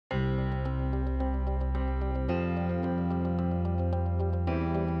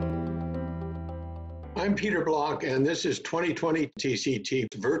I'm Peter Block, and this is 2020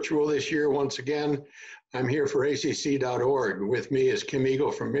 TCT virtual this year once again. I'm here for ACC.org. With me is Kim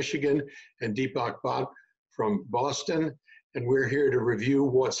Eagle from Michigan and Deepak Bhatt from Boston, and we're here to review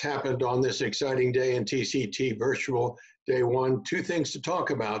what's happened on this exciting day in TCT virtual day one. Two things to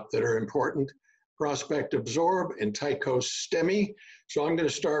talk about that are important: Prospect Absorb and Tychos STEMI. So I'm going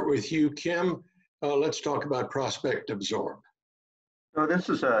to start with you, Kim. Let's talk about Prospect Absorb. So this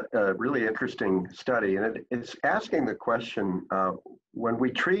is a really interesting study, and it's asking the question, when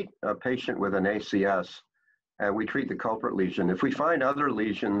we treat a patient with an ACS and we treat the culprit lesion, if we find other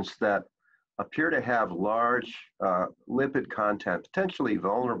lesions that appear to have large lipid content, potentially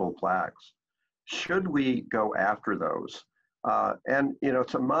vulnerable plaques, should we go after those? And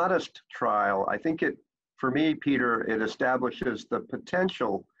it's a modest trial. I think for me, Peter, it establishes the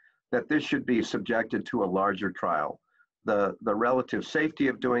potential that this should be subjected to a larger trial. The relative safety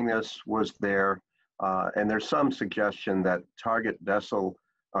of doing this was there, and there's some suggestion that target vessel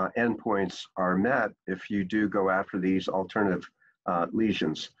endpoints are met if you do go after these alternative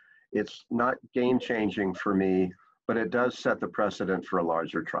lesions. It's not game-changing for me, but it does set the precedent for a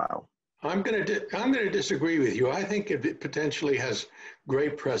larger trial. I'm going to disagree with you. I think it potentially has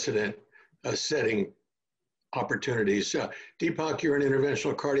great precedent setting opportunities. Deepak, you're an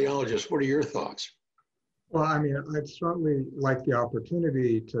interventional cardiologist. What are your thoughts? Well, I mean, I'd certainly like the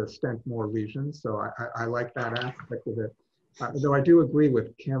opportunity to stent more lesions, so I like that aspect of it. Though I do agree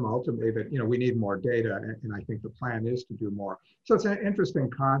with Kim ultimately that we need more data, and I think the plan is to do more. So it's an interesting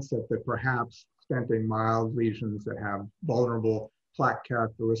concept that perhaps stenting mild lesions that have vulnerable plaque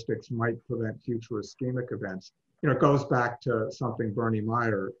characteristics might prevent future ischemic events. It goes back to something Bernie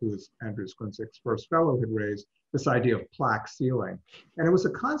Meyer, who is Andrew Skrinsik's first fellow, had raised, this idea of plaque sealing. And it was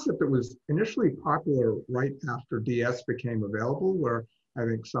a concept that was initially popular right after DS became available, where I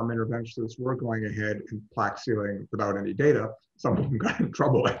think some interventionists were going ahead and plaque sealing without any data. Some of them got in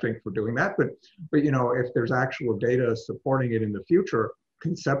trouble, I think, for doing that. But if there's actual data supporting it in the future,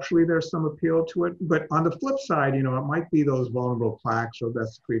 conceptually there's some appeal to it. But on the flip side, it might be those vulnerable plaques are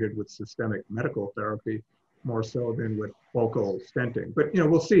best treated with systemic medical therapy, more so than with focal stenting. But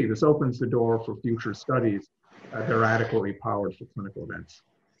we'll see. This opens the door for future studies. They're adequately powered for clinical events.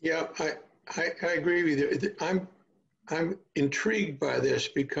 Yeah, I agree with you. I'm intrigued by this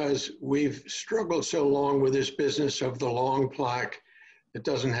because we've struggled so long with this business of the long plaque that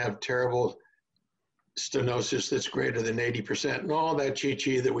doesn't have terrible stenosis that's greater than 80% and all that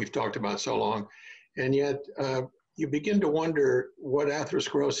chi-chi that we've talked about so long. And yet you begin to wonder what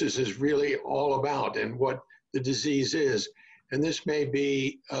atherosclerosis is really all about and what the disease is. And this may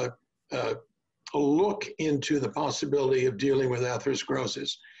be a look into the possibility of dealing with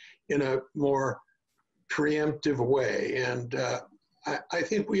atherosclerosis in a more preemptive way. And I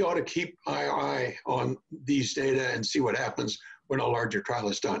think we ought to keep our eye on these data and see what happens when a larger trial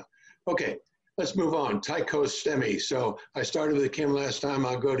is done. Okay, let's move on. Tychos STEMI. So I started with Kim last time.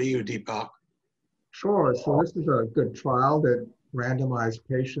 I'll go to you, Deepak. Sure. So this is a good trial that randomized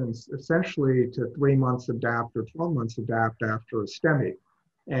patients essentially to 3 months of DAPT or 12 months of DAPT after a STEMI.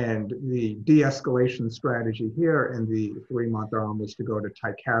 And the de-escalation strategy here in the 3-month arm was to go to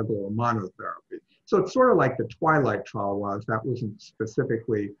ticagrelor or monotherapy. So it's sort of like the Twilight trial was. That wasn't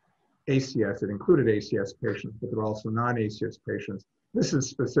specifically ACS. It included ACS patients, but there are also non-ACS patients. This is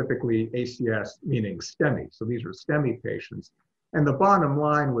specifically ACS, meaning STEMI. So these are STEMI patients. And the bottom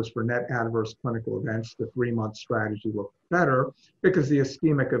line was for net adverse clinical events, the 3-month strategy looked better because the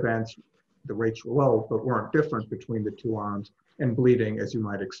ischemic events, the rates were low, but weren't different between the two arms. And bleeding, as you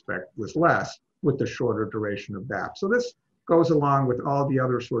might expect, was less with the shorter duration of DAPT. So this goes along with all the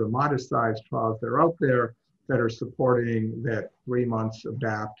other sort of modest-sized trials that are out there that are supporting that 3 months of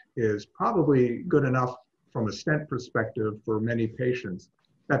DAPT is probably good enough from a stent perspective for many patients.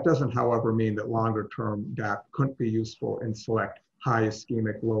 That doesn't, however, mean that longer-term DAPT couldn't be useful in select high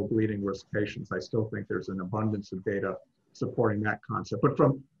ischemic, low bleeding risk patients. I still think there's an abundance of data supporting that concept. But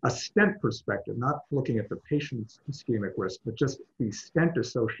from a stent perspective, not looking at the patient's ischemic risk, but just the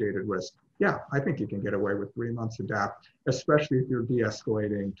stent-associated risk, yeah, I think you can get away with 3 months of DAPT, especially if you're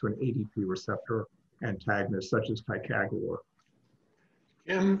de-escalating to an ADP receptor antagonist such as ticagrelor.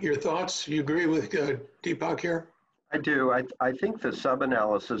 Kim, your thoughts? You agree with Deepak here? I do. I think the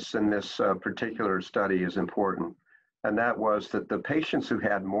sub-analysis in this particular study is important, and that was that the patients who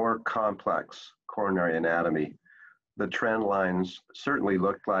had more complex coronary anatomy, the trend lines certainly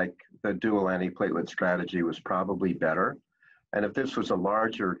looked like the dual antiplatelet strategy was probably better. And if this was a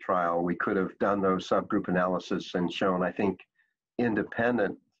larger trial, we could have done those subgroup analysis and shown, I think,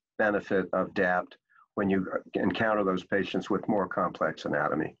 independent benefit of DAPT when you encounter those patients with more complex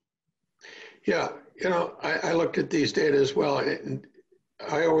anatomy. Yeah, I looked at these data as well, and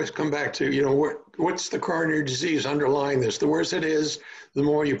I always come back to, what's the coronary disease underlying this? The worse it is, the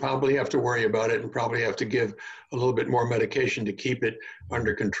more you probably have to worry about it and probably have to give a little bit more medication to keep it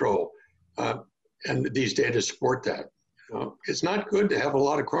under control. And these data support that. It's not good to have a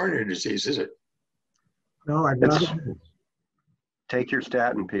lot of coronary disease, is it? No, I'd It's, rather. take your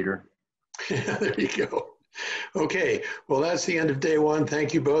statin, Peter. Yeah, there you go. Okay, well, that's the end of day one.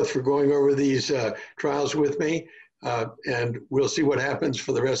 Thank you both for going over these trials with me, and we'll see what happens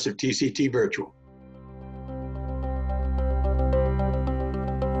for the rest of TCT Virtual.